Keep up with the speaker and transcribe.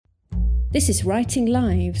This is Writing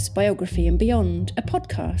Lives, Biography and Beyond, a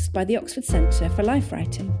podcast by the Oxford Centre for Life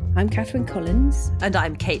Writing. I'm Catherine Collins. And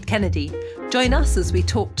I'm Kate Kennedy. Join us as we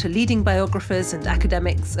talk to leading biographers and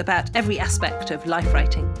academics about every aspect of life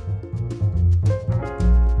writing.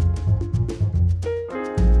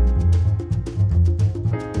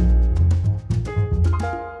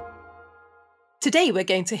 Today we're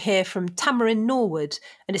going to hear from Tamarin Norwood,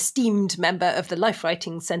 an esteemed member of the Life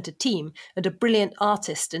Writing Centre team and a brilliant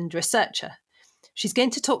artist and researcher. She's going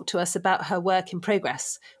to talk to us about her work in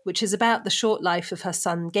progress, which is about the short life of her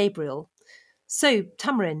son Gabriel. So,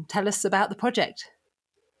 Tamarin, tell us about the project.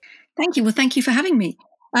 Thank you. Well, thank you for having me.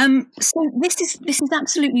 So this is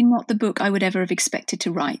absolutely not the book I would ever have expected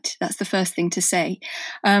to write. That's the first thing to say.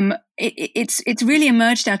 It's really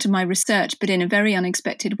emerged out of my research, but in a very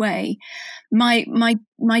unexpected way. My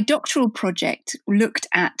doctoral project looked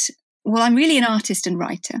at, well, I'm really an artist and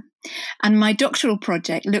writer, and my doctoral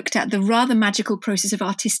project looked at the rather magical process of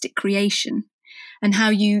artistic creation and how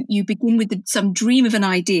you begin with some dream of an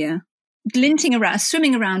idea, glinting around,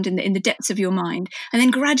 swimming around in the depths of your mind, and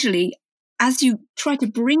then gradually, as you try to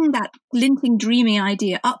bring that glinting, dreamy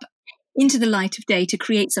idea up into the light of day to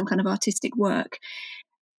create some kind of artistic work,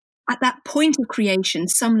 at that point of creation,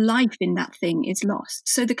 some life in that thing is lost.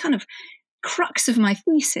 So the kind of crux of my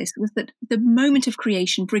thesis was that the moment of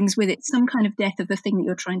creation brings with it some kind of death of the thing that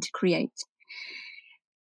you're trying to create.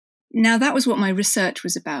 Now, that was what my research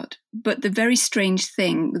was about. But the very strange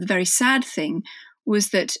thing, the very sad thing,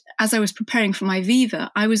 was that as I was preparing for my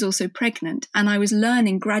Viva, I was also pregnant, and I was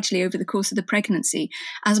learning gradually over the course of the pregnancy,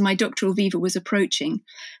 as my doctoral Viva was approaching,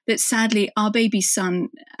 that sadly our baby son,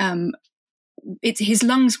 his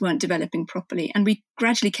lungs weren't developing properly, and we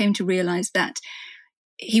gradually came to realize that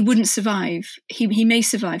he wouldn't survive. He may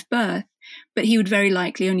survive birth, but he would very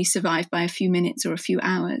likely only survive by a few minutes or a few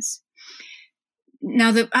hours.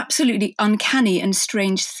 Now, the absolutely uncanny and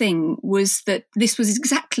strange thing was that this was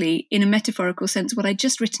exactly, in a metaphorical sense, what I'd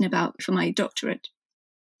just written about for my doctorate.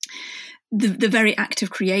 The very act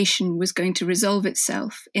of creation was going to resolve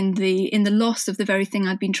itself in the loss of the very thing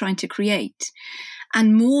I'd been trying to create.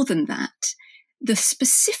 And more than that, the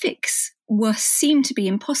specifics seemed to be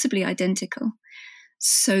impossibly identical,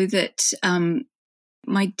 so that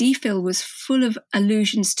my DPhil was full of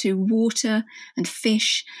allusions to water and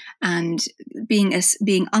fish and being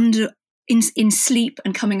in sleep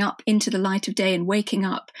and coming up into the light of day and waking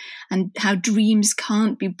up, and how dreams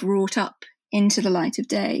can't be brought up into the light of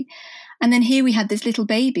day. And then here we had this little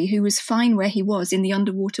baby who was fine where he was in the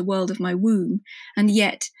underwater world of my womb. And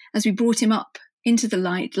yet, as we brought him up into the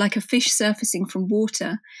light, like a fish surfacing from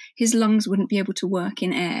water, his lungs wouldn't be able to work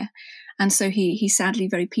in air. And so he sadly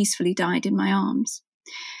very peacefully died in my arms.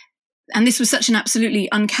 And this was such an absolutely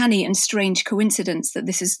uncanny and strange coincidence that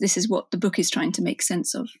this is what the book is trying to make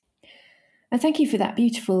sense of. And thank you for that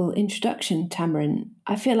beautiful introduction, Tamarin.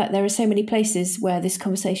 I feel like there are so many places where this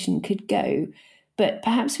conversation could go, but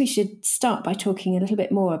perhaps we should start by talking a little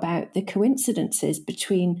bit more about the coincidences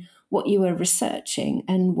between what you were researching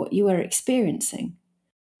and what you were experiencing.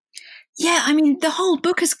 Yeah, I mean, the whole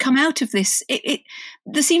book has come out of this.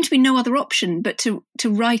 There seemed to be no other option but to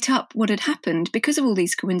write up what had happened because of all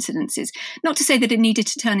these coincidences. Not to say that it needed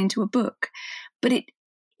to turn into a book, but it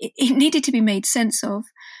needed to be made sense of.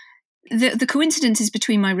 The coincidences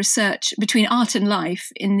between my research, between art and life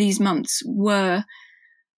in these months, were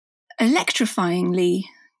electrifyingly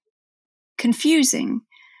confusing.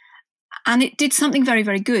 And it did something very,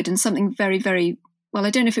 very good and something very, very, well, I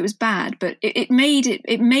don't know if it was bad, but it made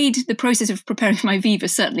the process of preparing for my Viva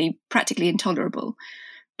certainly practically intolerable,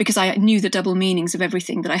 because I knew the double meanings of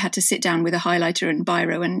everything that I had to sit down with a highlighter and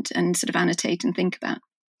biro and sort of annotate and think about.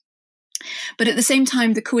 But at the same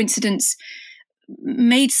time, the coincidence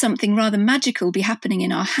made something rather magical be happening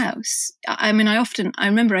in our house. I mean, I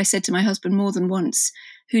remember I said to my husband more than once,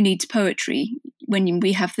 "Who needs poetry when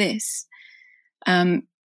we have this?"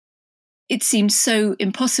 It seemed so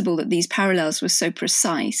impossible that these parallels were so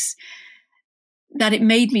precise that it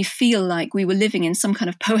made me feel like we were living in some kind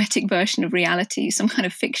of poetic version of reality, some kind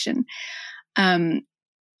of fiction. And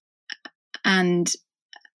I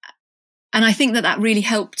think that really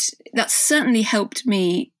helped. That certainly helped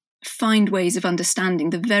me find ways of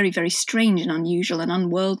understanding the very, very strange and unusual and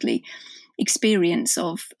unworldly experience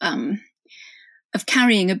of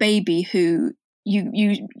carrying a baby who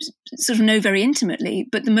you sort of know very intimately,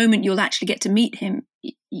 but the moment you'll actually get to meet him,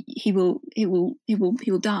 he will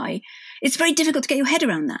die. It's very difficult to get your head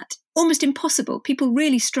around that. Almost impossible. People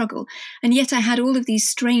really struggle. And yet I had all of these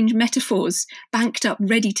strange metaphors banked up,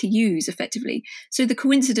 ready to use effectively. So the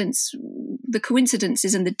coincidences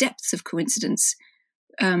and the depths of coincidence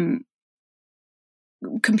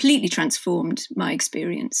completely transformed my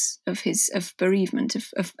experience of bereavement,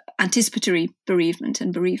 of anticipatory bereavement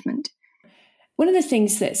and bereavement. One of the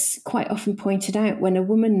things that's quite often pointed out when a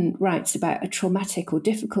woman writes about a traumatic or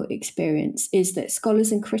difficult experience is that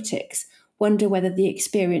scholars and critics wonder whether the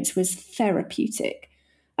experience was therapeutic.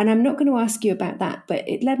 And I'm not going to ask you about that, but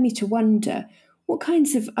it led me to wonder, what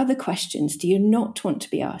kinds of other questions do you not want to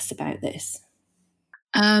be asked about this?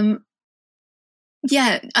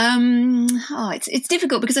 It's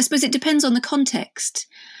difficult because I suppose it depends on the context.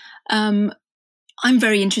 I'm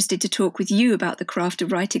very interested to talk with you about the craft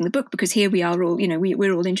of writing the book, because here we are all,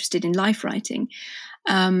 we're all interested in life writing.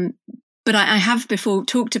 But I have before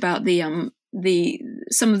talked about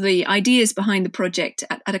some of the ideas behind the project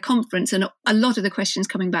at a conference, and a lot of the questions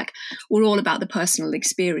coming back were all about the personal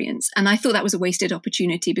experience. And I thought that was a wasted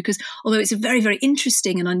opportunity, because although it's a very, very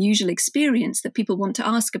interesting and unusual experience that people want to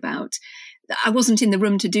ask about, I wasn't in the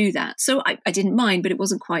room to do that. So I didn't mind, but it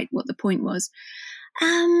wasn't quite what the point was.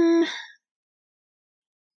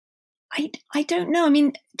 I don't know. I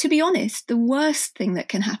mean, to be honest, the worst thing that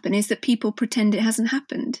can happen is that people pretend it hasn't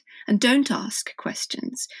happened and don't ask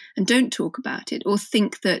questions and don't talk about it, or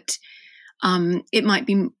think that it might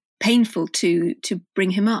be painful to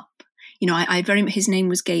bring him up. His name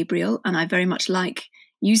was Gabriel, and I very much like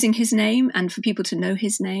using his name and for people to know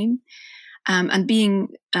his name. And being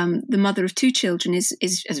the mother of 2 children is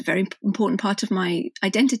a very important part of my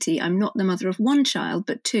identity. I'm not the mother of 1 child,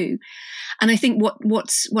 but 2. And I think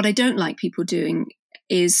what I don't like people doing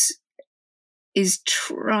is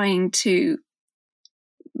trying to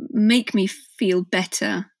make me feel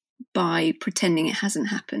better by pretending it hasn't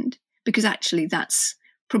happened, because actually that's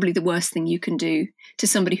probably the worst thing you can do to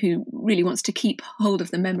somebody who really wants to keep hold of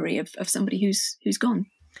the memory of somebody who's gone.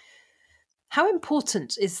 How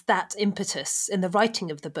important is that impetus in the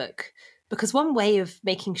writing of the book? Because one way of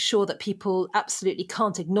making sure that people absolutely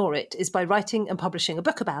can't ignore it is by writing and publishing a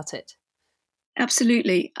book about it.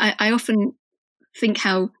 Absolutely. I often think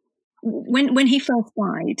how when he first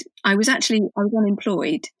died, I was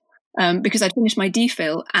unemployed because I'd finished my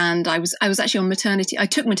DPhil, and I was actually on maternity. I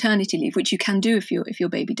took maternity leave, which you can do if your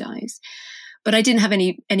baby dies. But I didn't have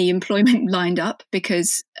any employment lined up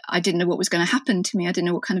because I didn't know what was going to happen to me. I didn't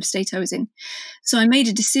know what kind of state I was in. So I made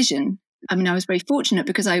a decision. I mean, I was very fortunate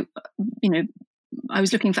because I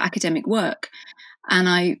was looking for academic work, and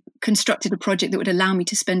I constructed a project that would allow me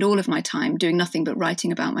to spend all of my time doing nothing but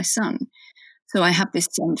writing about my son. So I have this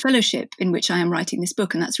fellowship in which I am writing this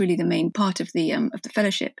book, and that's really the main part of the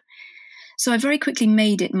fellowship. So I very quickly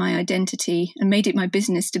made it my identity and made it my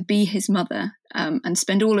business to be his mother and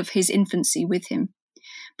spend all of his infancy with him.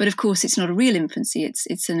 But of course, it's not a real infancy;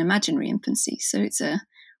 it's an imaginary infancy. So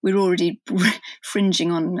we're already fringing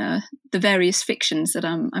on the various fictions that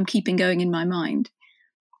I'm keeping going in my mind.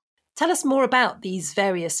 Tell us more about these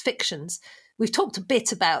various fictions. We've talked a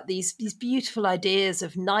bit about these beautiful ideas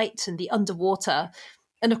of night and the underwater,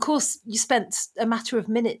 and of course, you spent a matter of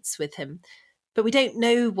minutes with him. But we don't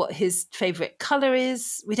know what his favourite colour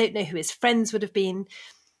is. We don't know who his friends would have been.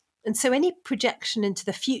 And so any projection into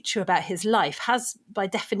the future about his life has, by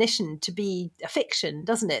definition, to be a fiction,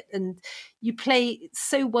 doesn't it? And you play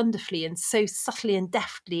so wonderfully and so subtly and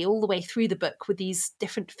deftly all the way through the book with these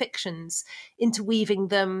different fictions, interweaving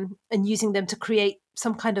them and using them to create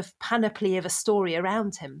some kind of panoply of a story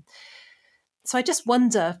around him. So I just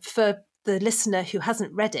wonder, for the listener who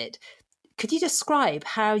hasn't read it, could you describe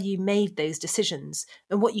how you made those decisions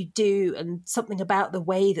and what you do and something about the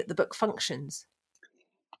way that the book functions?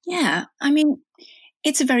 Yeah, I mean,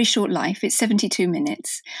 it's a very short life. It's 72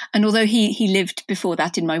 minutes. And although he lived before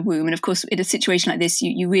that in my womb, and of course, in a situation like this,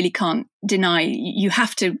 you really can't deny, you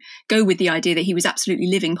have to go with the idea that he was absolutely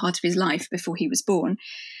living part of his life before he was born.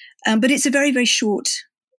 But it's a very, very short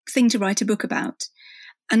thing to write a book about.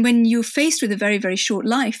 And when you're faced with a very, very short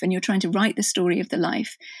life and you're trying to write the story of the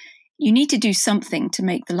life, you need to do something to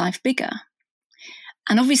make the life bigger.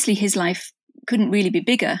 And obviously his life couldn't really be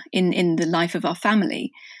bigger in the life of our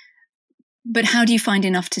family. But how do you find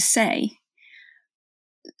enough to say?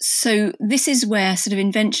 So this is where sort of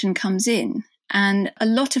invention comes in. And a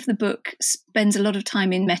lot of the book spends a lot of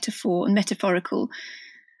time in metaphor and metaphorical,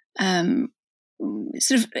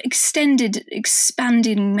 sort of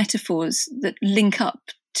expanding metaphors that link up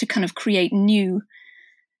to kind of create new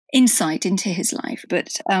insight into his life. But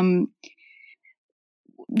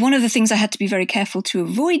one of the things I had to be very careful to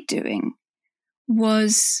avoid doing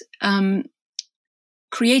was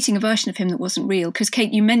creating a version of him that wasn't real. Because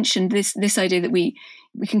Kate, you mentioned this idea that we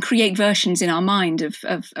can create versions in our mind of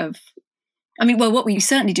I mean, well, what we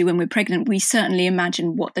certainly do when we're pregnant, we certainly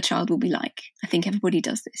imagine what the child will be like. I think everybody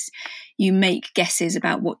does this. You make guesses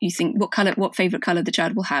about what you think, what favourite colour the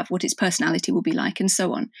child will have, what its personality will be like, and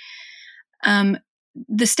so on.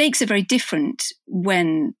 The stakes are very different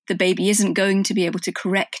when the baby isn't going to be able to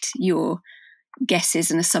correct your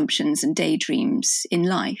guesses and assumptions and daydreams in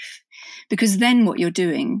life, because then what you're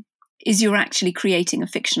doing is you're actually creating a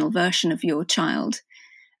fictional version of your child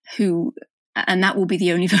and that will be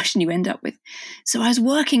the only version you end up with. So I was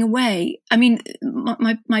working away. I mean,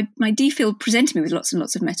 my D field presented me with lots and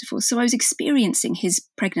lots of metaphors. So I was experiencing his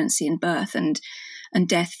pregnancy and birth and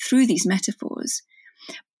death through these metaphors.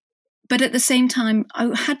 But at the same time,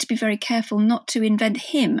 I had to be very careful not to invent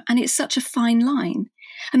him. And it's such a fine line.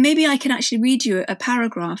 And maybe I can actually read you a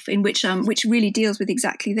paragraph in which really deals with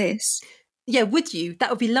exactly this. Yeah, would you? That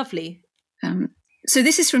would be lovely. So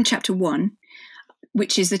this is from chapter 1,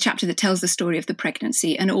 which is the chapter that tells the story of the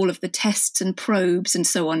pregnancy and all of the tests and probes and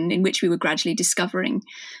so on, in which we were gradually discovering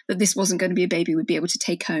that this wasn't going to be a baby we'd be able to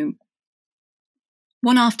take home.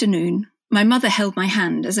 One afternoon, my mother held my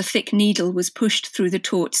hand as a thick needle was pushed through the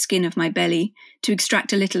taut skin of my belly to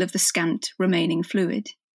extract a little of the scant remaining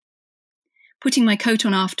fluid. Putting my coat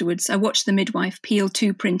on afterwards, I watched the midwife peel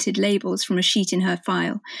 2 printed labels from a sheet in her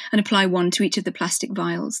file and apply one to each of the plastic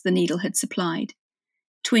vials the needle had supplied.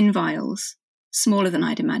 Twin vials, smaller than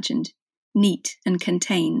I'd imagined, neat and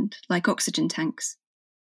contained like oxygen tanks.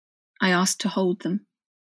 I asked to hold them.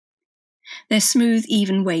 Their smooth,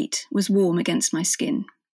 even weight was warm against my skin.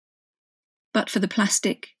 But for the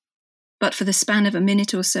plastic, but for the span of a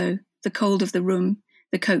minute or so, the cold of the room,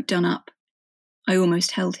 the coat done up, I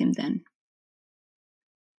almost held him then.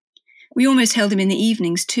 We almost held him in the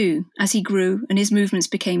evenings too, as he grew and his movements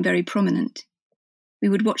became very prominent. We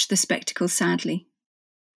would watch the spectacle sadly.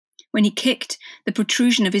 When he kicked, the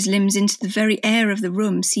protrusion of his limbs into the very air of the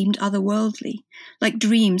room seemed otherworldly, like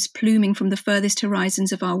dreams pluming from the furthest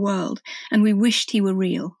horizons of our world, and we wished he were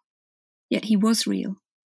real. Yet he was real.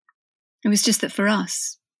 It was just that for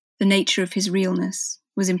us, the nature of his realness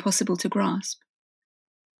was impossible to grasp.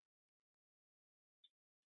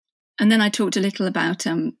 And then I talked a little about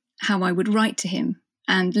how I would write to him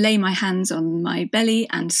and lay my hands on my belly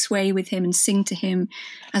and sway with him and sing to him,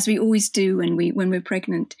 as we always do when we're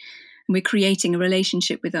pregnant and we're creating a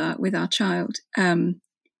relationship with our child. And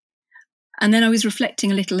then I was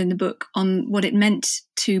reflecting a little in the book on what it meant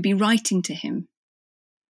to be writing to him,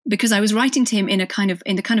 because I was writing to him in the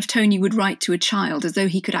kind of tone you would write to a child, as though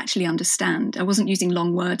he could actually understand. I wasn't using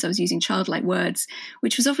long words; I was using childlike words,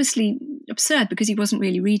 which was obviously absurd because he wasn't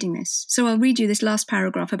really reading this. So I'll read you this last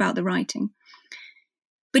paragraph about the writing.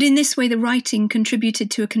 But in this way, the writing contributed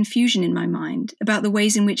to a confusion in my mind about the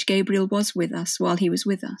ways in which Gabriel was with us while he was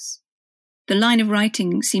with us. The line of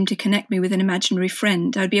writing seemed to connect me with an imaginary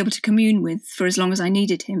friend I would be able to commune with for as long as I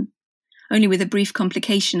needed him, only with a brief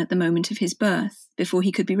complication at the moment of his birth, before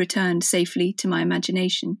he could be returned safely to my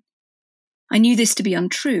imagination. I knew this to be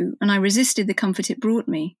untrue, and I resisted the comfort it brought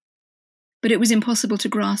me. But it was impossible to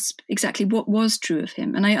grasp exactly what was true of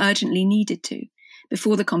him, and I urgently needed to,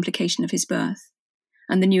 before the complication of his birth.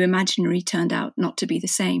 And the new imaginary turned out not to be the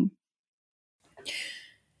same.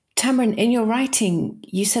 Tamarin, in your writing,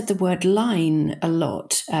 you said the word line a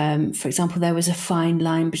lot. For example, there was a fine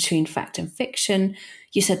line between fact and fiction.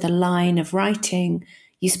 You said the line of writing.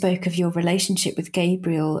 You spoke of your relationship with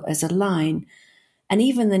Gabriel as a line. And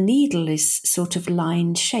even the needle is sort of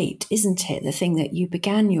line-shaped, isn't it? The thing that you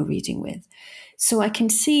began your reading with. So I can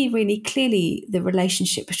see really clearly the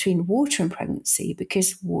relationship between water and pregnancy,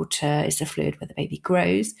 because water is the fluid where the baby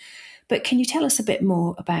grows. But can you tell us a bit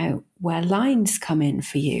more about where lines come in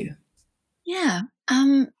for you? Yeah,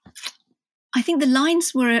 I think the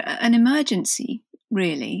lines were an emergency,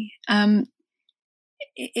 really.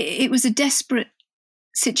 It was a desperate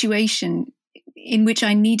situation in which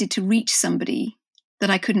I needed to reach somebody that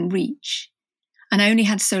I couldn't reach, and I only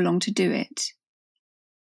had so long to do it.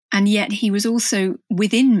 And yet he was also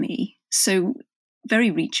within me, so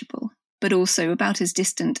very reachable, but also about as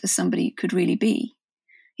distant as somebody could really be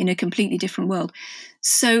in a completely different world.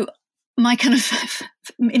 So my kind of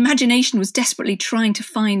imagination was desperately trying to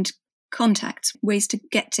find contacts, ways to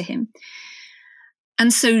get to him.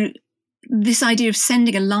 And so this idea of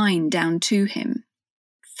sending a line down to him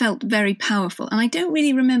felt very powerful. And I don't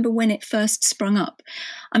really remember when it first sprung up.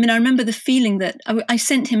 I mean, I remember the feeling that I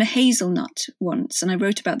sent him a hazelnut once, and I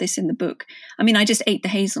wrote about this in the book. I mean, I just ate the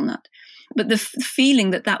hazelnut. But the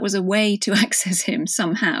feeling that was a way to access him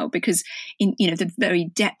somehow, because in the very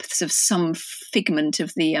depths of some figment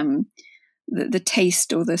of the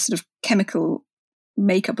taste or the sort of chemical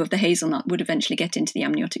makeup of the hazelnut would eventually get into the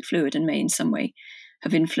amniotic fluid and may in some way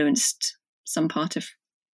have influenced some part of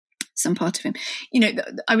him.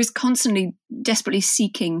 I was constantly desperately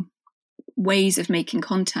seeking ways of making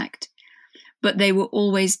contact, but they were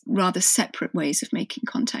always rather separate ways of making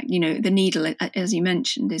contact. The needle, as you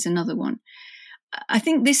mentioned, is another one. I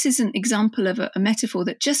think this is an example of a metaphor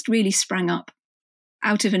that just really sprang up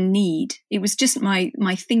out of a need. It was just my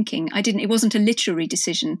thinking. It wasn't a literary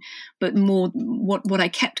decision, but more what I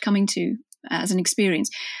kept coming to as an experience.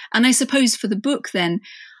 And I suppose for the book then,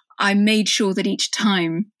 I made sure that each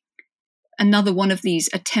time another one of these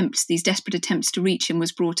desperate attempts to reach him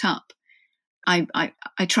was brought up, I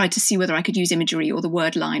tried to see whether I could use imagery or the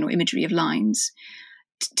word line or imagery of lines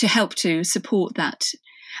to help to support that.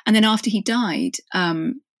 And then after he died,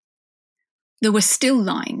 there were still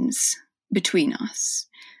lines between us.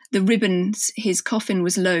 The ribbons, his coffin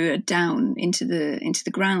was lowered down into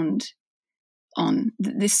the ground on.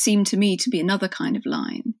 This seemed to me to be another kind of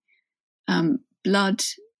line. Blood,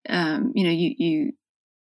 you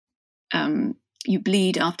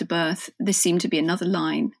bleed after birth. This seemed to be another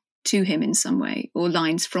line to him in some way, or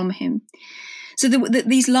lines from him. So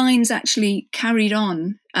these lines actually carried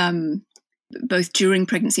on both during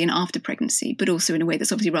pregnancy and after pregnancy, but also in a way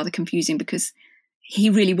that's obviously rather confusing because he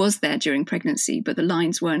really was there during pregnancy, but the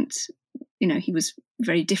lines weren't, he was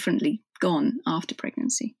very differently gone after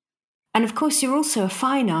pregnancy. And of course, you're also a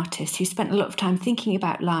fine artist who spent a lot of time thinking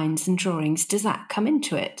about lines and drawings. Does that come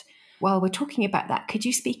into it? While we're talking about that, could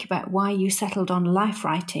you speak about why you settled on life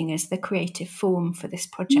writing as the creative form for this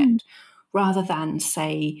project rather than,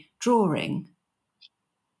 say, drawing?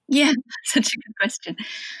 Yeah, such a good question.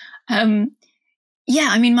 My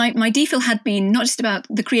DPhil had been not just about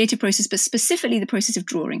the creative process, but specifically the process of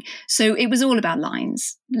drawing. So it was all about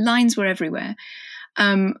lines. Lines were everywhere.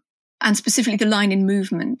 And specifically the line in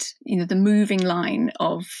movement, the moving line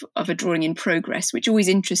of a drawing in progress, which always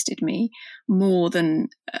interested me more than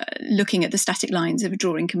looking at the static lines of a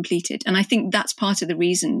drawing completed. And I think that's part of the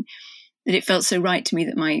reason that it felt so right to me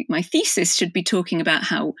that my thesis should be talking about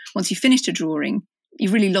how once you finished a drawing,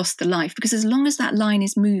 you've really lost the life, because as long as that line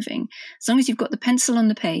is moving, as long as you've got the pencil on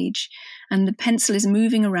the page and the pencil is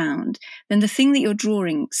moving around, then the thing that you're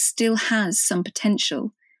drawing still has some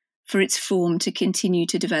potential for its form to continue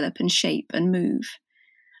to develop and shape and move.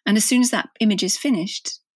 And as soon as that image is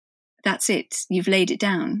finished, that's it. You've laid it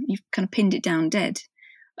down. You've kind of pinned it down dead.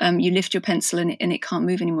 You lift your pencil and it can't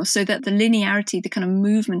move anymore. So that the linearity, the kind of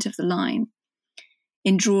movement of the line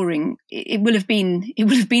in drawing, it will have been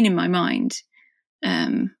in my mind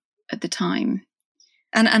at the time.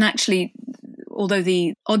 And actually, although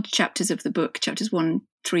the odd chapters of the book, chapters 1,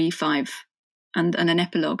 3, 5, and an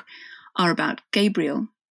epilogue, are about Gabriel,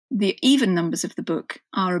 the even numbers of the book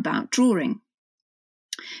are about drawing,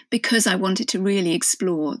 because I wanted to really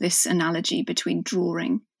explore this analogy between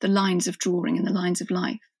drawing, the lines of drawing and the lines of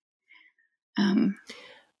life.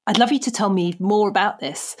 I'd love you to tell me more about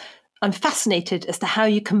this. I'm fascinated as to how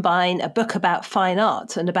you combine a book about fine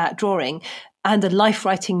art and about drawing and a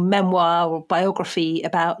life-writing memoir or biography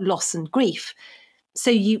about loss and grief.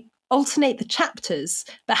 So you alternate the chapters,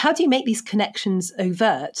 but how do you make these connections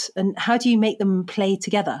overt and how do you make them play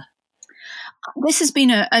together? This has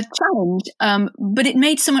been a challenge, but it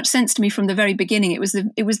made so much sense to me from the very beginning. It was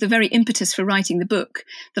the very impetus for writing the book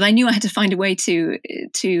that I knew I had to find a way to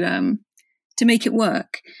make it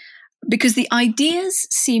work, because the ideas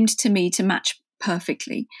seemed to me to match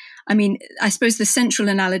perfectly. I mean, I suppose the central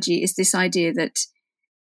analogy is this idea that,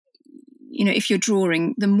 if you're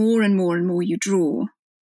drawing, the more and more and more you draw,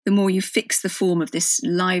 the more you fix the form of this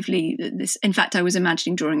in fact, I was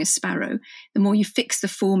imagining drawing a sparrow. The more you fix the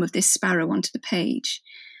form of this sparrow onto the page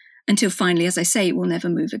until finally, as I say, it will never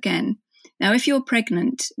move again. Now, if you're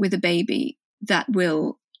pregnant with a baby that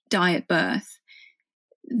will die at birth,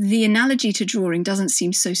 the analogy to drawing doesn't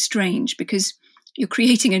seem so strange, because you're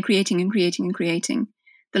creating and creating and creating and creating.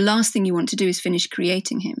 The last thing you want to do is finish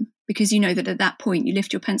creating him, because you know that at that point you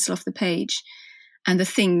lift your pencil off the page and the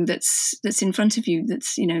thing that's in front of you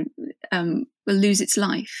will lose its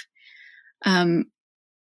life.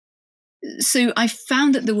 So I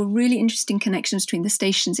found that there were really interesting connections between the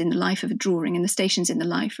stations in the life of a drawing and the stations in the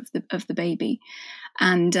life of the baby,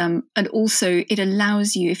 and also it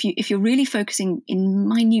allows you, if you're really focusing in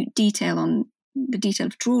minute detail on the detail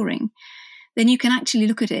of drawing, then you can actually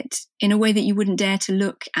look at it in a way that you wouldn't dare to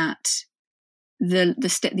look at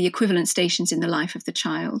the equivalent stations in the life of the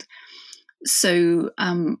child. So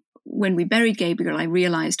when we buried Gabriel, I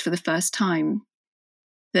realized for the first time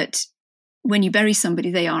that when you bury somebody,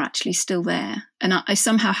 they are actually still there. And I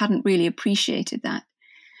somehow hadn't really appreciated that.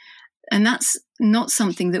 And that's not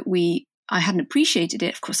something that I hadn't appreciated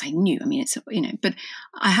it. Of course, I knew. I mean, but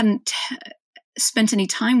I hadn't spent any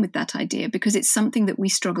time with that idea because it's something that we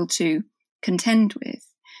struggle to contend with.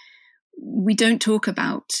 We don't talk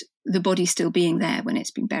about the body still being there when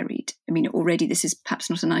it's been buried. I mean, already this is perhaps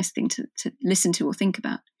not a nice thing to listen to or think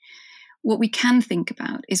about. What we can think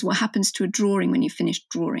about is what happens to a drawing when you've finished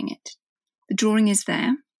drawing it. The drawing is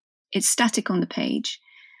there, it's static on the page,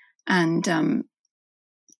 and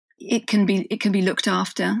it can be looked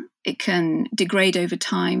after. It can degrade over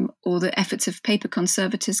time, or the efforts of paper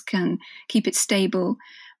conservators can keep it stable.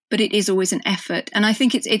 But it is always an effort, and I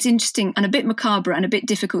think it's interesting and a bit macabre and a bit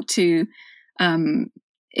difficult to.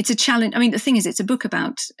 It's a challenge. I mean, the thing is, it's a book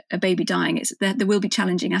about a baby dying. There will be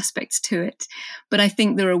challenging aspects to it, but I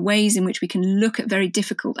think there are ways in which we can look at very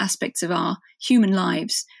difficult aspects of our human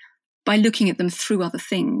lives by looking at them through other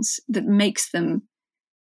things that makes them.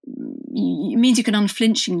 It means you can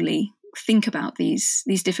unflinchingly think about these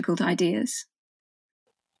difficult ideas.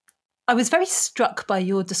 I was very struck by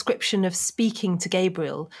your description of speaking to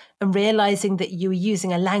Gabriel and realising that you were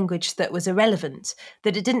using a language that was irrelevant,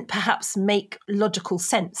 that it didn't perhaps make logical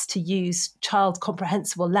sense to use child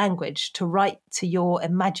comprehensible language to write to your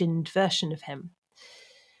imagined version of him.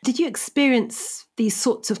 Did you experience these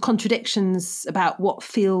sorts of contradictions about what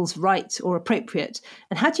feels right or appropriate?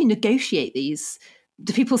 And how do you negotiate these?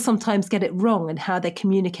 Do people sometimes get it wrong in how they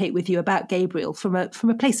communicate with you about Gabriel from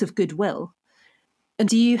a place of goodwill? And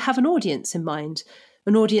do you have an audience in mind,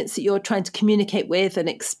 an audience that you're trying to communicate with and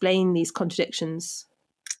explain these contradictions?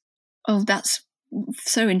 Oh, that's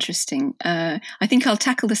so interesting. I think I'll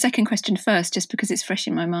tackle the second question first, just because it's fresh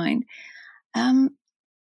in my mind.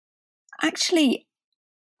 Actually,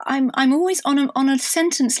 I'm always on a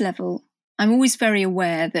sentence level. I'm always very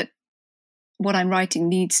aware that what I'm writing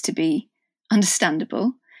needs to be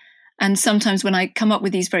understandable. And sometimes when I come up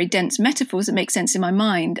with these very dense metaphors that make sense in my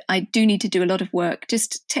mind, I do need to do a lot of work,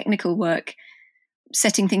 just technical work,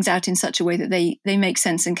 setting things out in such a way that they make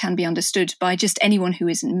sense and can be understood by just anyone who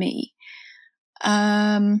isn't me.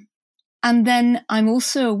 And then I'm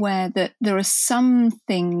also aware that there are some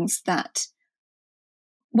things that,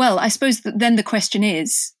 well, I suppose that then the question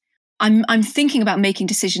is, I'm thinking about making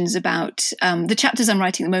decisions about the chapters I'm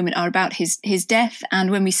writing at the moment are about his death and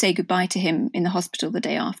when we say goodbye to him in the hospital the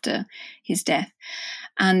day after his death.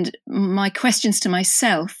 And my questions to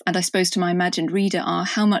myself, and I suppose to my imagined reader, are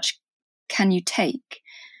how much can you take?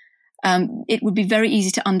 It would be very easy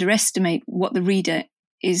to underestimate what the reader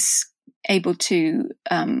is able to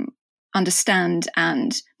understand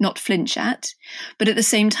and not flinch at. But at the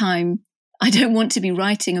same time, I don't want to be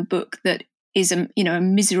writing a book that is a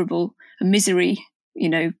misery,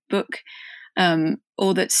 book,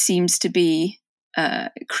 or that seems to be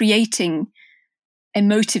creating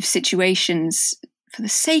emotive situations for the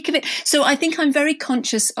sake of it. So I think I'm very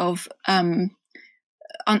conscious of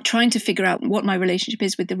trying to figure out what my relationship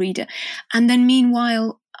is with the reader. And then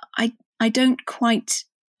meanwhile, I don't quite,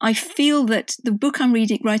 I feel that the book I'm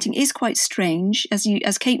writing is quite strange.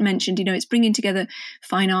 As Kate mentioned, it's bringing together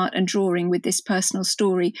fine art and drawing with this personal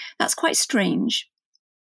story. That's quite strange.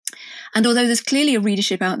 And although there's clearly a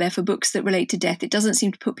readership out there for books that relate to death, it doesn't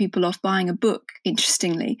seem to put people off buying a book,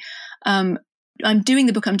 interestingly. I'm doing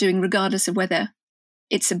the book I'm doing regardless of whether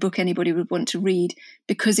it's a book anybody would want to read,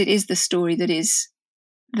 because it is the story that is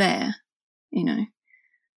there,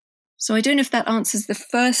 So I don't know if that answers the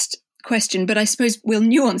first question, but I suppose we'll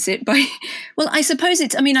nuance it by, well, I suppose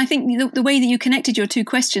it's, I think the way that you connected your two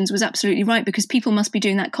questions was absolutely right, because people must be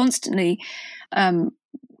doing that constantly.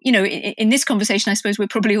 In this conversation, I suppose we're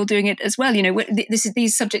probably all doing it as well.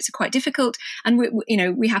 These subjects are quite difficult, and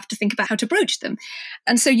we have to think about how to broach them.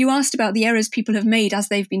 And so you asked about the errors people have made as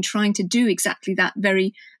they've been trying to do exactly that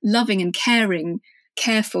very loving and caring,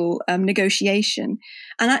 careful negotiation.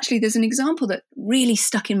 And actually, there's an example that really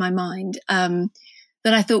stuck in my mind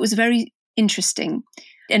that I thought was very interesting,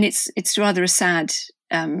 and it's rather a sad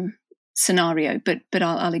scenario, but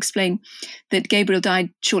I'll explain that Gabriel died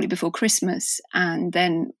shortly before Christmas, and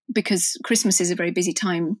then because Christmas is a very busy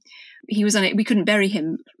time, we couldn't bury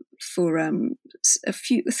him for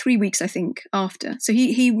 3 weeks, I think, after. So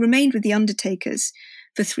he remained with the undertakers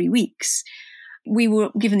for 3 weeks. We were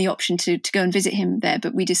given the option to go and visit him there,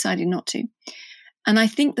 but we decided not to. And I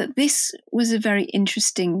think that this was a very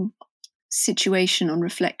interesting situation on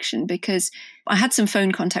reflection, because I had some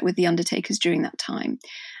phone contact with the undertakers during that time,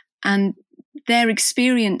 and their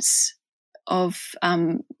experience of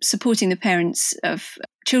supporting the parents of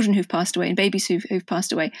children who've passed away and babies who've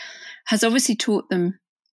passed away has obviously taught them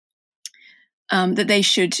that they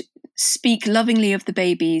should speak lovingly of the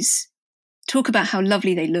babies, talk about how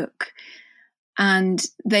lovely they look, And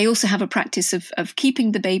they also have a practice of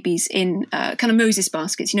keeping the babies in kind of Moses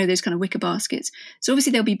baskets, those kind of wicker baskets. So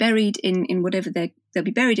obviously they'll be buried in whatever they'll be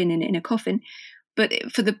buried in a coffin. But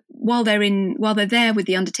while they're there with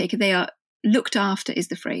the undertaker, they are looked after, is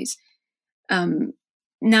the phrase.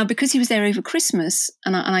 Now, because he was there over Christmas,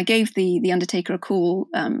 and I gave the undertaker a call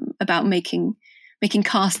about making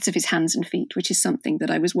casts of his hands and feet, which is something that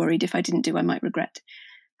I was worried if I didn't do, I might regret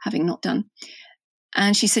having not done.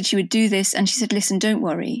 And she said she would do this. And she said, listen, don't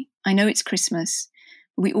worry. I know it's Christmas.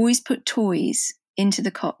 But we always put toys into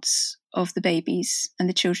the cots of the babies and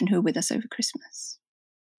the children who are with us over Christmas.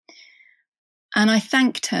 And I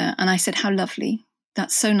thanked her and I said, how lovely.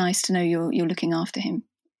 That's so nice to know you're looking after him.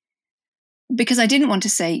 Because I didn't want to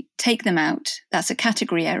say, take them out. That's a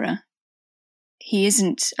category error. He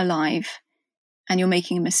isn't alive and you're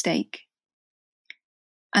making a mistake.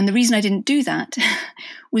 And the reason I didn't do that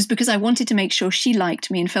was because I wanted to make sure she liked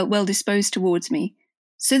me and felt well disposed towards me,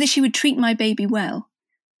 so that she would treat my baby well.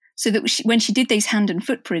 So that when she did these hand and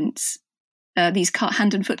foot prints, these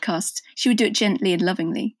hand and foot casts, she would do it gently and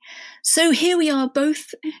lovingly. So here we are,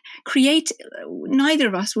 both neither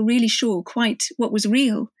of us were really sure quite what was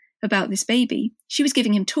real about this baby. She was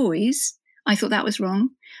giving him toys. I thought that was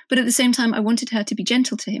wrong. But at the same time, I wanted her to be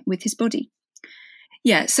gentle to him with his body.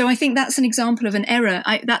 Yeah, so I think that's an example of an error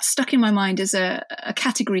that stuck in my mind as a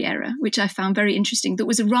category error, which I found very interesting. That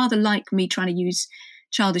was rather like me trying to use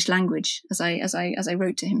childish language as I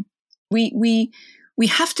wrote to him. We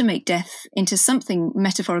have to make death into something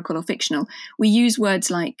metaphorical or fictional. We use words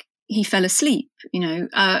like he fell asleep.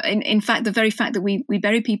 In fact, the very fact that we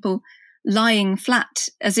bury people lying flat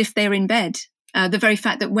as if they're in bed. The very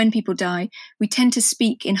fact that when people die, we tend to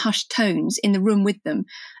speak in hushed tones in the room with them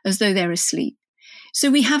as though they're asleep. So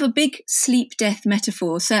we have a big sleep-death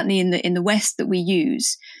metaphor, certainly in the West, that we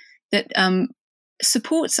use, that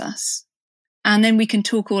supports us. And then we can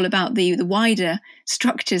talk all about the wider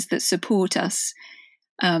structures that support us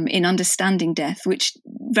in understanding death, which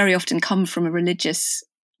very often come from a religious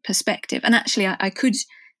perspective. And actually,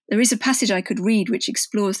 there is a passage I could read which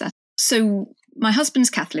explores that. So my husband's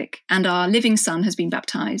Catholic and our living son has been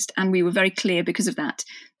baptized. And we were very clear because of that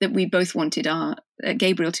we both wanted our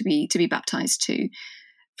Gabriel to be baptized too.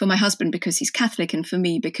 For my husband, because he's Catholic, and for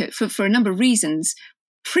me, because for a number of reasons,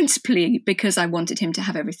 principally because I wanted him to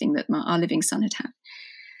have everything that our living son had had.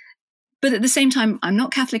 But at the same time, I'm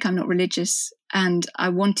not Catholic, I'm not religious. And I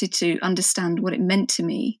wanted to understand what it meant to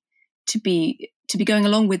me to be going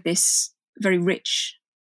along with this very rich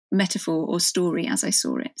metaphor or story as I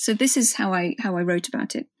saw it. So this is how I wrote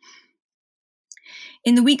about it.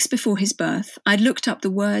 In the weeks before his birth, I'd looked up the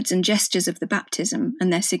words and gestures of the baptism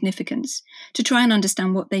and their significance to try and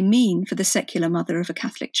understand what they mean for the secular mother of a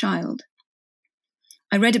Catholic child.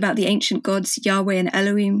 I read about the ancient gods Yahweh and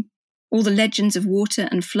Elohim, all the legends of water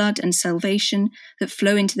and flood and salvation that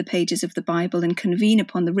flow into the pages of the Bible and convene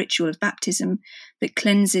upon the ritual of baptism that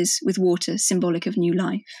cleanses with water symbolic of new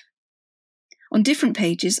life. On different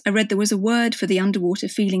pages, I read there was a word for the underwater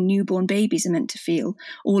feeling newborn babies are meant to feel,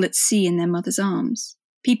 all at sea in their mother's arms.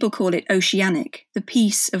 People call it oceanic, the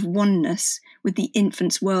peace of oneness with the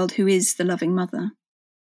infant's world who is the loving mother.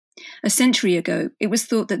 A century ago, it was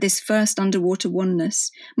thought that this first underwater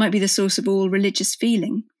oneness might be the source of all religious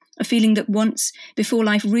feeling, a feeling that once, before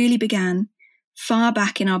life really began, far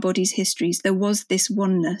back in our bodies' histories, there was this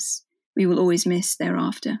oneness we will always miss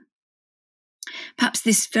thereafter. Perhaps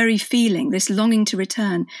this very feeling, this longing to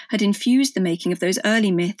return, had infused the making of those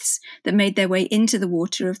early myths that made their way into the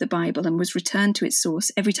water of the Bible and was returned to its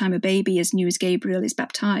source every time a baby as new as Gabriel is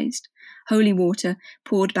baptized, holy water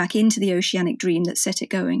poured back into the oceanic dream that set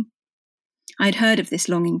it going. I had heard of this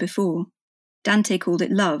longing before. Dante called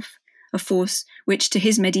it love, a force which to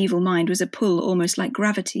his medieval mind was a pull almost like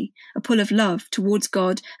gravity, a pull of love towards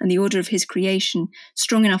God and the order of his creation,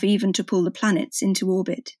 strong enough even to pull the planets into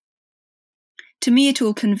orbit. To me, it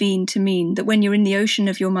all convened to mean that when you're in the ocean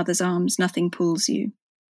of your mother's arms, nothing pulls you.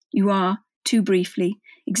 You are, too briefly,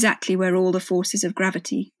 exactly where all the forces of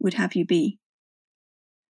gravity would have you be.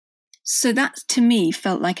 So that, to me,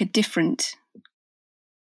 felt like a different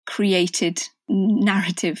created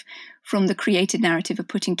narrative from the created narrative of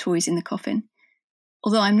putting toys in the coffin,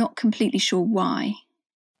 although I'm not completely sure why.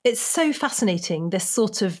 It's so fascinating, this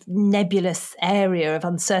sort of nebulous area of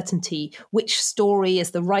uncertainty. Which story is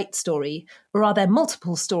the right story? Or are there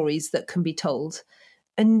multiple stories that can be told?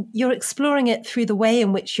 And you're exploring it through the way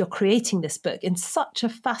in which you're creating this book in such a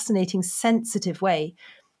fascinating, sensitive way,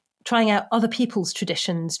 trying out other people's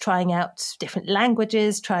traditions, trying out different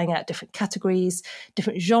languages, trying out different categories,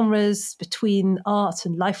 different genres between art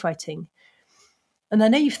and life writing. And I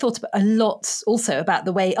know you've thought a lot also about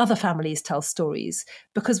the way other families tell stories,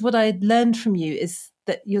 because what I learned from you is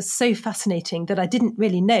that you're so fascinating that I didn't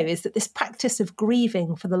really know is that this practice of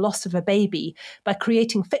grieving for the loss of a baby by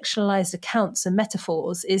creating fictionalized accounts and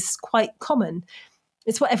metaphors is quite common.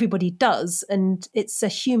 It's what everybody does, and it's a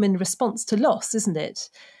human response to loss, isn't it?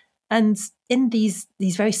 And in these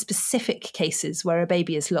very specific cases where a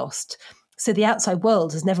baby is lost, so the outside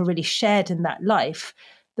world has never really shared in that life,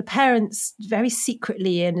 the parents very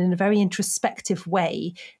secretly and in a very introspective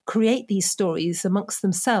way create these stories amongst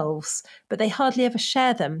themselves, but they hardly ever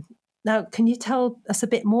share them. Now, can you tell us a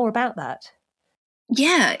bit more about that?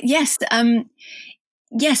 Yes.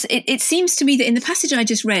 It seems to me that in the passage I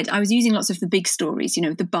just read, I was using lots of the big stories,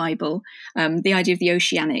 the Bible, the idea of the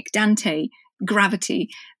oceanic, Dante, gravity.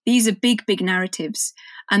 These are big narratives.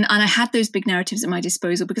 And I had those big narratives at my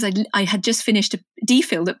disposal because I had just finished a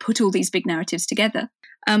DPhil that put all these big narratives together.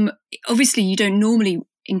 Obviously, you don't normally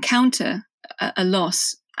encounter a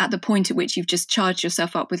loss at the point at which you've just charged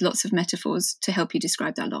yourself up with lots of metaphors to help you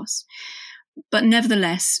describe that loss. But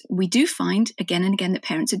nevertheless, we do find again and again that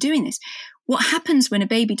parents are doing this. What happens when a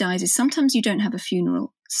baby dies is sometimes you don't have a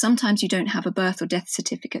funeral. Sometimes you don't have a birth or death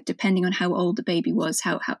certificate, depending on how old the baby was,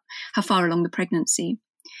 how far along the pregnancy.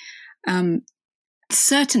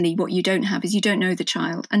 Certainly what you don't have is you don't know the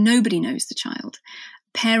child, and nobody knows the child.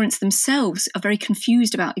 Parents themselves are very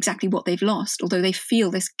confused about exactly what they've lost, although they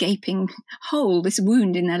feel this gaping hole, this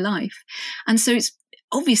wound in their life. And so it's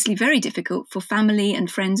obviously very difficult for family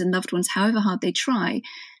and friends and loved ones, however hard they try,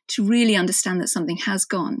 to really understand that something has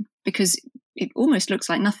gone, because it almost looks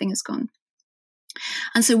like nothing has gone.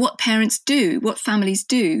 And so what parents do, what families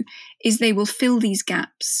do, is they will fill these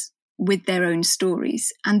gaps with their own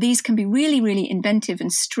stories. And these can be really, really inventive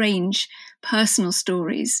and strange personal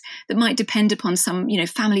stories that might depend upon some,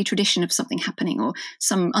 family tradition of something happening or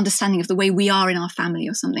some understanding of the way we are in our family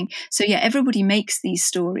or something. So yeah, everybody makes these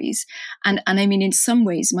stories. And I mean, in some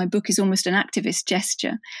ways, my book is almost an activist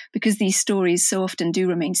gesture because these stories so often do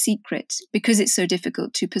remain secret because it's so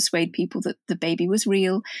difficult to persuade people that the baby was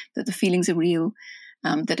real, that the feelings are real,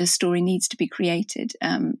 that a story needs to be created.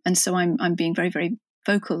 And so I'm being very, very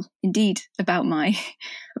vocal indeed about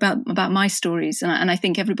my stories, and I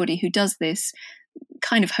think everybody who does this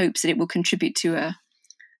kind of hopes that it will contribute to a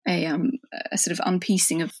sort of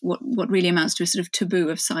unpiecing of what really amounts to a sort of taboo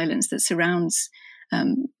of silence that surrounds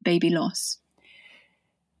baby loss.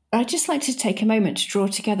 I'd just like to take a moment to draw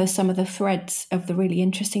together some of the threads of the really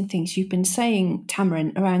interesting things you've been saying,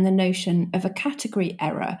 Tamarin, around the notion of a category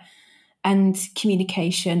error and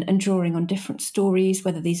communication and drawing on different stories,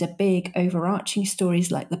 whether these are big overarching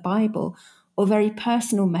stories like the Bible or very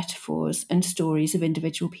personal metaphors and stories of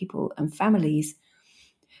individual people and families.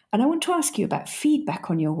 And I want to ask you about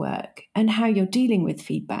feedback on your work and how you're dealing with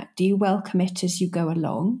feedback. Do you welcome it as you go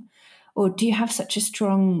along? Or do you have such a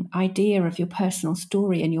strong idea of your personal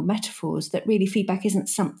story and your metaphors that really feedback isn't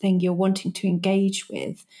something you're wanting to engage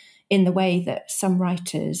with in the way that some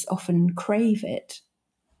writers often crave it?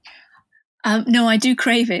 No, I do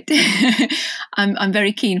crave it. I'm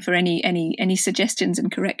very keen for any suggestions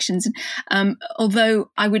and corrections. Although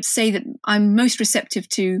I would say that I'm most receptive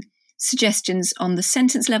to suggestions on the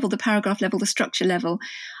sentence level, the paragraph level, the structure level.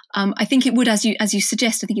 I think it would, as you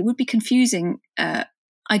suggest, I think it would be confusing.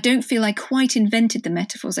 I don't feel I quite invented the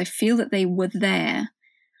metaphors. I feel that they were there.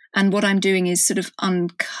 And what I'm doing is sort of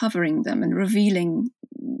uncovering them and revealing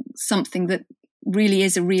something that really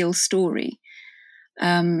is a real story.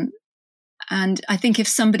 And I think if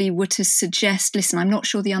somebody were to suggest, listen, I'm not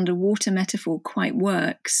sure the underwater metaphor quite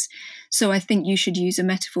works, so I think you should use a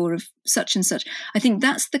metaphor of such and such, I think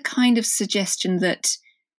that's the kind of suggestion that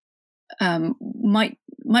might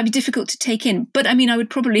be difficult to take in. But I mean, I'd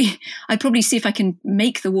probably see if I can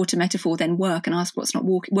make the water metaphor then work and ask what's not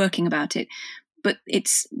working about it. But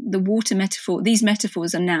it's the water metaphor. These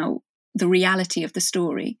metaphors are now the reality of the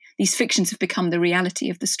story. These fictions have become the reality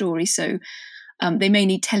of the story. So they may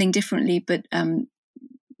need telling differently, but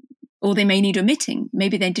or they may need omitting.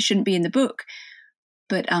 Maybe they shouldn't be in the book,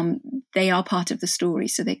 but they are part of the story,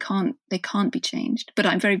 so they can't be changed. But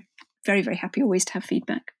I'm very, very, very happy always to have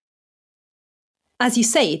feedback. As you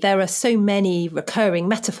say, there are so many recurring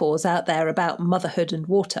metaphors out there about motherhood and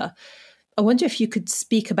water. I wonder if you could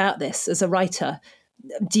speak about this as a writer.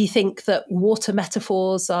 Do you think that water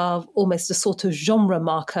metaphors are almost a sort of genre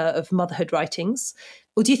marker of motherhood writings?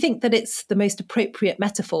 Or do you think that it's the most appropriate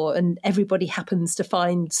metaphor and everybody happens to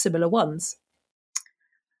find similar ones?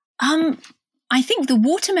 I think the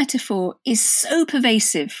water metaphor is so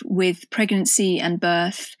pervasive with pregnancy and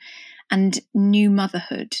birth and new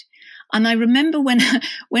motherhood. And I remember when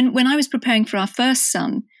I was preparing for our first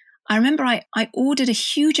son, I remember I ordered a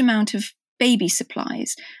huge amount of baby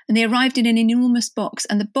supplies, and they arrived in an enormous box,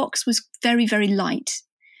 and the box was very, very light.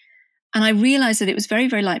 And I realized that it was very,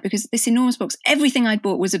 very light because this enormous box, everything I'd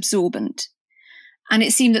bought was absorbent. And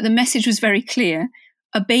it seemed that the message was very clear.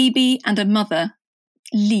 A baby and a mother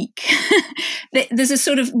leak. There's a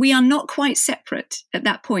sort of, we are not quite separate at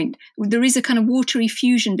that point. There is a kind of watery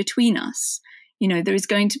fusion between us. You know, there's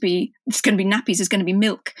going to be nappies, there's going to be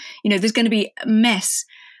milk, you know, there's going to be a mess.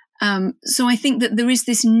 So I think that there is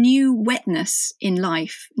this new wetness in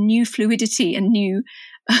life, new fluidity and new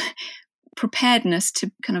preparedness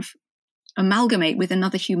to kind of amalgamate with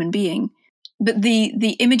another human being. But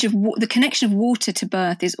the image of the connection of water to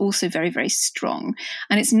birth is also very, very strong.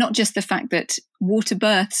 And it's not just the fact that water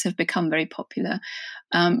births have become very popular,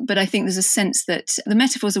 but I think there's a sense that the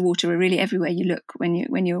metaphors of water are really everywhere you look when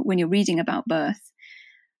you're reading about birth.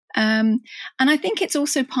 And I think it's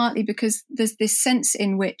also partly because there's this sense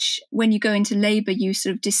in which when you go into labour, you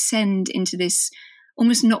sort of descend into this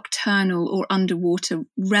almost nocturnal or underwater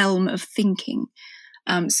realm of thinking,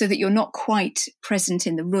 so that you're not quite present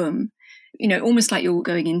in the room, you know, almost like you're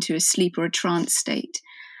going into a sleep or a trance state.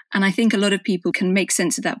 And I think a lot of people can make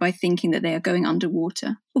sense of that by thinking that they are going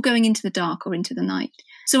underwater or going into the dark or into the night.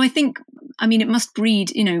 So I think, I mean, it must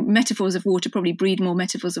breed, you know, metaphors of water probably breed more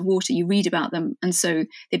metaphors of water. You read about them and so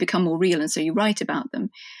they become more real and so you write about them.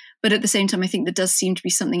 But at the same time, I think there does seem to be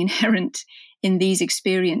something inherent in these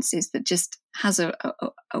experiences that just has a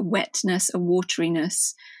wetness, a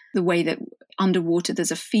wateriness, the way that underwater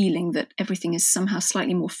there's a feeling that everything is somehow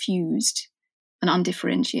slightly more fused and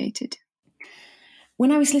undifferentiated.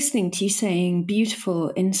 When I was listening to you saying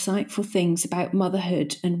beautiful, insightful things about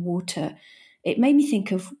motherhood and water, it made me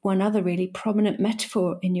think of one other really prominent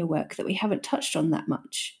metaphor in your work that we haven't touched on that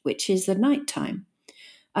much, which is the nighttime.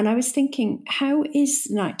 And I was thinking, how is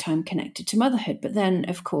nighttime connected to motherhood? But then,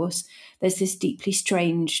 of course, there's this deeply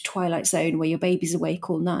strange twilight zone where your baby's awake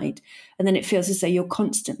all night, and then it feels as though you're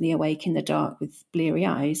constantly awake in the dark with bleary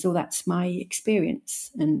eyes. Or that's my experience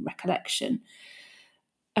and recollection.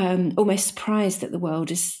 Almost surprised that the world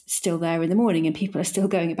is still there in the morning and people are still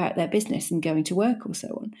going about their business and going to work or so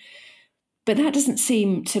on. But that doesn't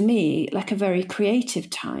seem to me like a very creative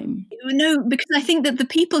time. No, because I think that the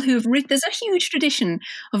people who have written, there's a huge tradition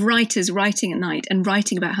of writers writing at night and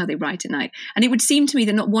writing about how they write at night. And it would seem to me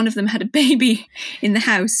that not one of them had a baby in the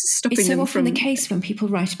house stopping them from... It's so often the case when people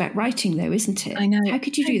write about writing, though, isn't it? I know. How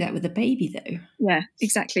could you do that with a baby, though? Yeah,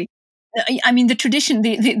 exactly. I mean, the tradition,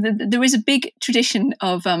 there is a big tradition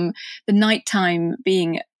of the nighttime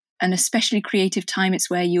being an especially creative time. It's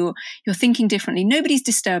where you're thinking differently. Nobody's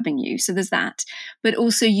disturbing you, so there's that. But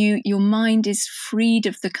also, your mind is freed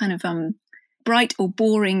of the kind of bright or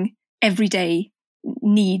boring everyday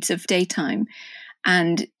needs of daytime,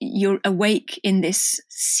 and you're awake in this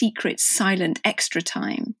secret, silent, extra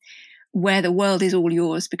time where the world is all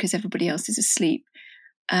yours because everybody else is asleep,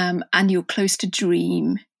 and you're close to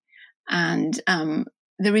dream. And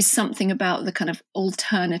there is something about the kind of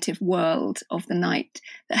alternative world of the night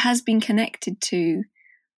that has been connected to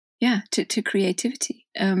creativity.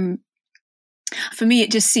 For me,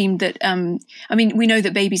 it just seemed that, I mean, we know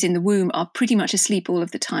that babies in the womb are pretty much asleep all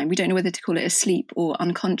of the time. We don't know whether to call it asleep or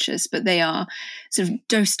unconscious, but they are sort of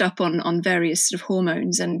dosed up on various sort of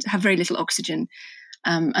hormones and have very little oxygen.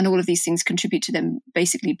 And all of these things contribute to them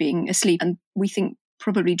basically being asleep. And we think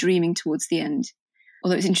probably dreaming towards the end.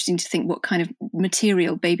 Although it's interesting to think what kind of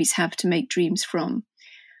material babies have to make dreams from.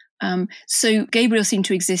 So Gabriel seemed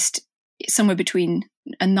to exist somewhere between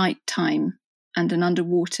a nighttime and an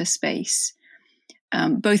underwater space,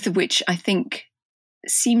 both of which I think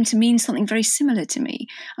seem to mean something very similar to me.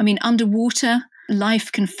 I mean, underwater,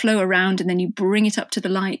 life can flow around and then you bring it up to the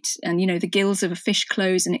light and, you know, the gills of a fish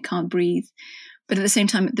close and it can't breathe. But at the same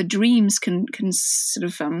time, the dreams can sort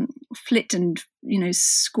of flit and, you know,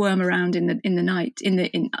 squirm around in the night, in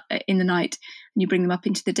the night, and you bring them up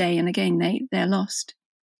into the day, and again they're lost.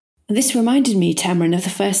 This reminded me, Tamarin, of the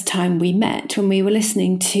first time we met when we were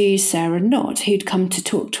listening to Sarah Knott, who'd come to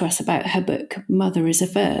talk to us about her book Mother is a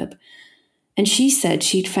Verb. And she said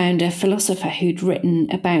she'd found a philosopher who'd written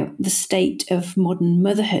about the state of modern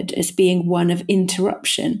motherhood as being one of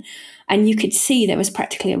interruption. And you could see there was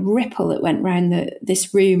practically a ripple that went round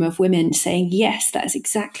this room of women saying, yes, that's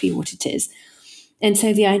exactly what it is. And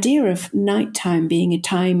so the idea of nighttime being a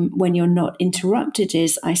time when you're not interrupted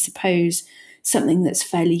is, I suppose, something that's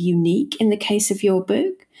fairly unique in the case of your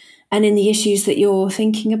book and in the issues that you're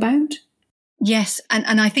thinking about. Yes,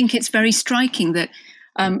 and I think it's very striking that,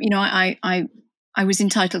 you know, I was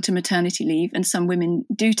entitled to maternity leave, and some women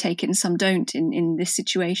do take it and some don't in this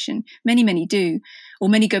situation. Many do. or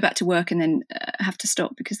many go back to work and then have to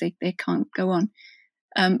stop because they can't go on.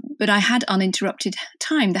 But I had uninterrupted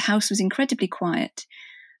time. The house was incredibly quiet.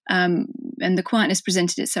 And the quietness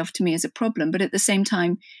presented itself to me as a problem. But at the same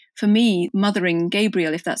time, for me, mothering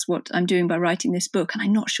Gabriel, if that's what I'm doing by writing this book, and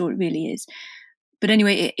I'm not sure it really is. But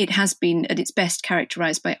anyway, it has been at its best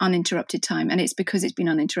characterized by uninterrupted time. And it's because it's been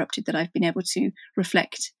uninterrupted that I've been able to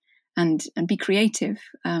reflect and be creative,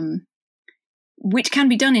 which can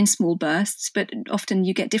be done in small bursts, but often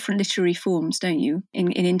you get different literary forms, don't you,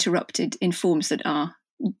 in forms that are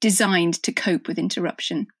designed to cope with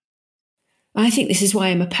interruption. I think this is why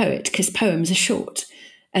I'm a poet, because poems are short.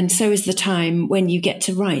 And so is the time when you get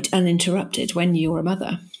to write uninterrupted when you're a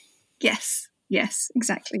mother. Yes,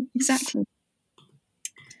 exactly.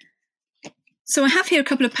 So I have here a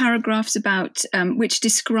couple of paragraphs about which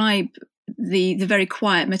describe the very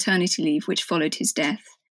quiet maternity leave which followed his death.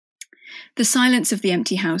 The silence of the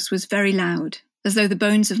empty house was very loud, as though the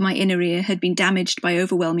bones of my inner ear had been damaged by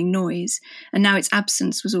overwhelming noise, and now its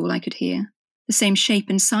absence was all I could hear. The same shape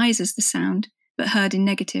and size as the sound, but heard in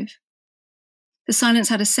negative. The silence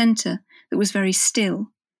had a centre that was very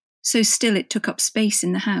still, so still it took up space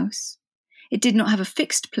in the house. It did not have a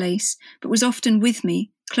fixed place, but was often with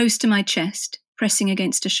me, close to my chest, pressing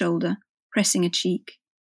against a shoulder, pressing a cheek.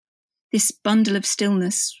 This bundle of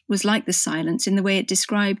stillness was like the silence in the way it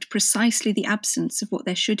described precisely the absence of what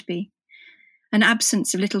there should be. An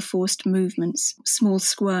absence of little forced movements, small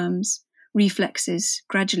squirms, reflexes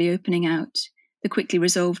gradually opening out, the quickly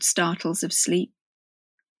resolved startles of sleep.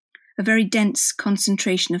 A very dense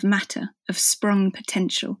concentration of matter, of sprung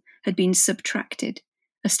potential, had been subtracted,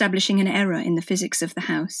 establishing an error in the physics of the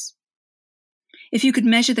house. If you could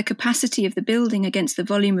measure the capacity of the building against the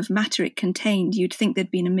volume of matter it contained, you'd think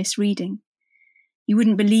there'd been a misreading. You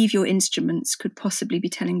wouldn't believe your instruments could possibly be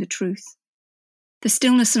telling the truth. The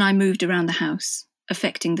stillness and I moved around the house,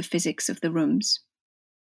 affecting the physics of the rooms.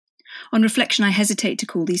 On reflection, I hesitate to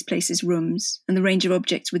call these places rooms, and the range of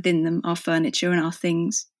objects within them our furniture and our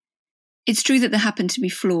things. It's true that there happened to be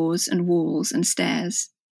floors and walls and stairs,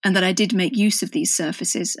 and that I did make use of these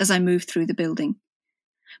surfaces as I moved through the building.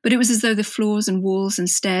 But it was as though the floors and walls and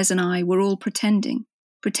stairs and I were all pretending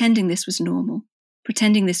this was normal,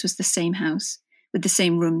 pretending this was the same house, with the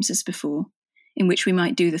same rooms as before, in which we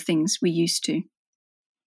might do the things we used to.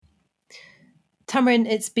 Tamarin,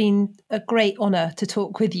 it's been a great honour to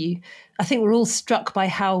talk with you. I think we're all struck by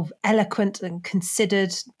how eloquent and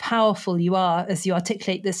considered, powerful you are as you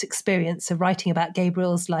articulate this experience of writing about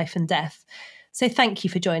Gabriel's life and death. So thank you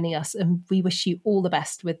for joining us, and we wish you all the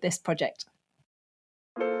best with this project.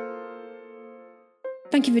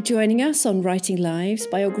 Thank you for joining us on Writing Lives,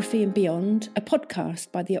 Biography and Beyond, a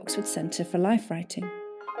podcast by the Oxford Centre for Life Writing.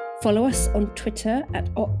 Follow us on Twitter at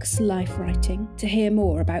Ox Life Writing to hear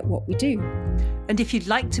more about what we do. And if you'd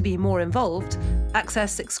like to be more involved,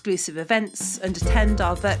 access exclusive events and attend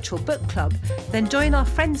our virtual book club, then join our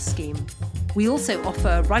Friends scheme. We also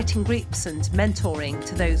offer writing groups and mentoring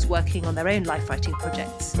to those working on their own life writing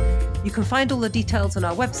projects. You can find all the details on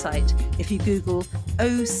our website if you Google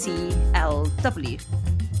OCLW.